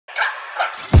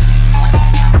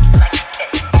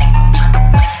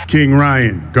King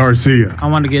Ryan García. I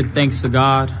want to give thanks to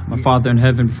God, my Father in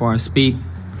heaven, before I speak.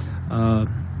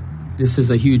 This is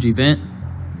a huge event.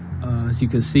 As you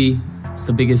can see, it's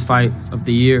the biggest fight of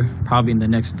the year, probably in the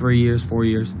next 3 years, 4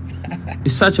 years.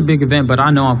 It's such a big event, but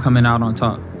I know I'm coming out on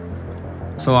top.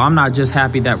 So I'm not just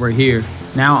happy that we're here.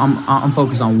 Now I'm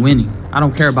focused on winning. I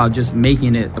don't care about just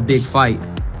making it a big fight.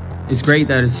 It's great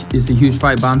that it's a huge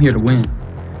fight, but I'm here to win.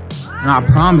 And I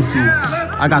promise you,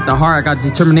 I got the heart, I got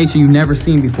determination you've never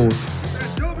seen before.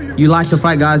 You like to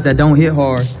fight guys that don't hit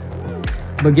hard,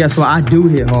 but guess what? I do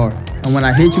hit hard. And when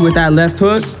I hit you with that left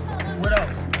hook, what else?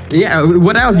 Yeah,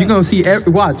 what else? You're gonna see,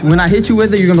 watch. When I hit you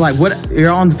with it, you're gonna be like, what?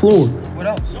 You're on the floor. What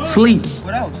else? Sleep.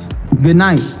 What else? Good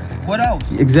night. What else?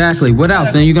 Exactly. What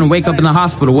else? Then you're gonna wake up in the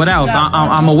hospital. What else?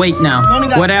 I'm awake now.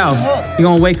 What else? You're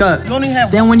gonna wake up.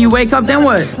 Then when you wake up, then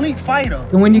what? Complete fighter.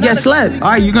 Then when you get slept,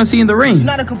 all right, you're gonna see in the ring. You're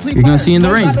not a complete. You're gonna see in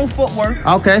the ring. You don't got no footwork.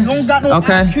 Okay. You don't got no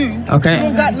IQ. Okay. You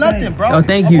don't got nothing, bro. Oh,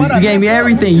 thank you. You gave me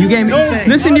everything. You gave me.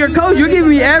 Listen to your coach. You're giving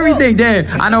me everything, Dad.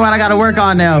 I know what I gotta work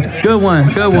on now. Good one.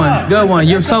 Good one. Good one.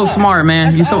 You're so smart,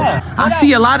 man. You're so. I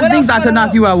see a lot of things I could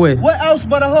knock you out with. What else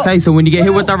but a hook? Okay, so when you get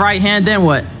hit with the right hand, then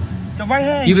what? The right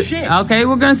hand ain't shit. Okay,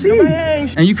 we're gonna see. The right hand ain't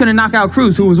shit. And you couldn't knock out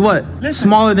Cruz, who was what? Listen,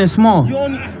 smaller than small.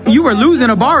 You were losing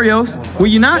to Barrios, were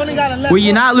you not? Were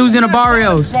you not losing to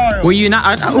Barrios? Were you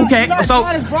not? Okay, so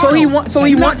he won. So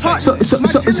it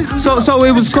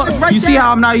was close. You see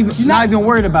how I'm not even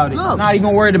worried about it. Not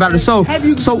even worried about it. So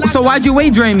why'd you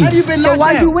weight drain me? So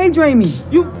why'd you weight drain me?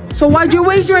 So why'd you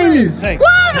weight drain me?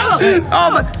 What?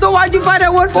 Oh, so why'd you fight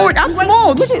at 140? I'm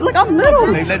small. Look, I'm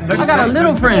little. I got a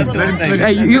little friend.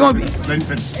 Hey, you gonna be?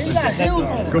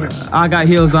 I got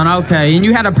heels on. Okay, and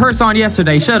you had a purse on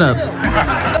yesterday. Shut up.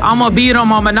 I'm gonna beat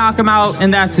him. I'm gonna knock him out,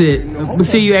 and that's it. We'll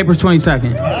see you April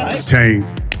 22nd. Tank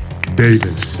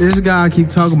Davis. This guy keep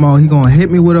talking about he gonna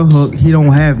hit me with a hook. He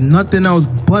don't have nothing else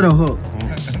but a hook.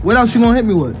 What else you gonna hit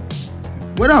me with?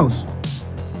 What else?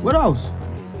 What else?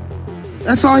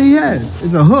 That's all he has,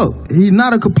 is a hook. He's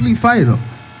not a complete fighter.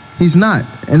 He's not.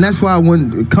 And that's why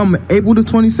when come April the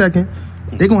 22nd,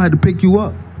 they're going to have to pick you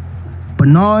up.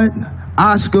 Bernard,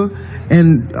 Oscar,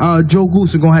 and Joe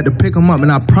Goose are going to have to pick him up,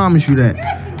 and I promise you that.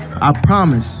 I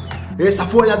promise. Esa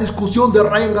fue la discusión de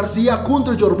Ryan García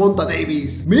contra Gervonta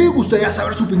Davis. Me gustaría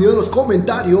saber su opinión en los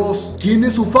comentarios. ¿Quién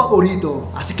es su favorito?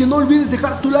 Así que no olvides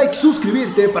dejar tu like y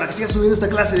suscribirte para que sigas subiendo esta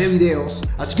clase de videos.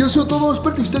 Así que eso es todo.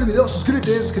 Espero que te guste el video.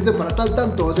 Suscríbete para estar al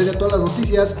tanto acerca de todas las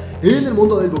noticias en el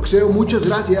mundo del boxeo. Muchas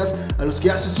gracias a los que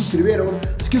ya se suscribieron.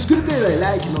 Así que suscríbete, dale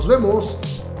like y nos vemos.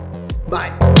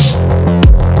 Bye.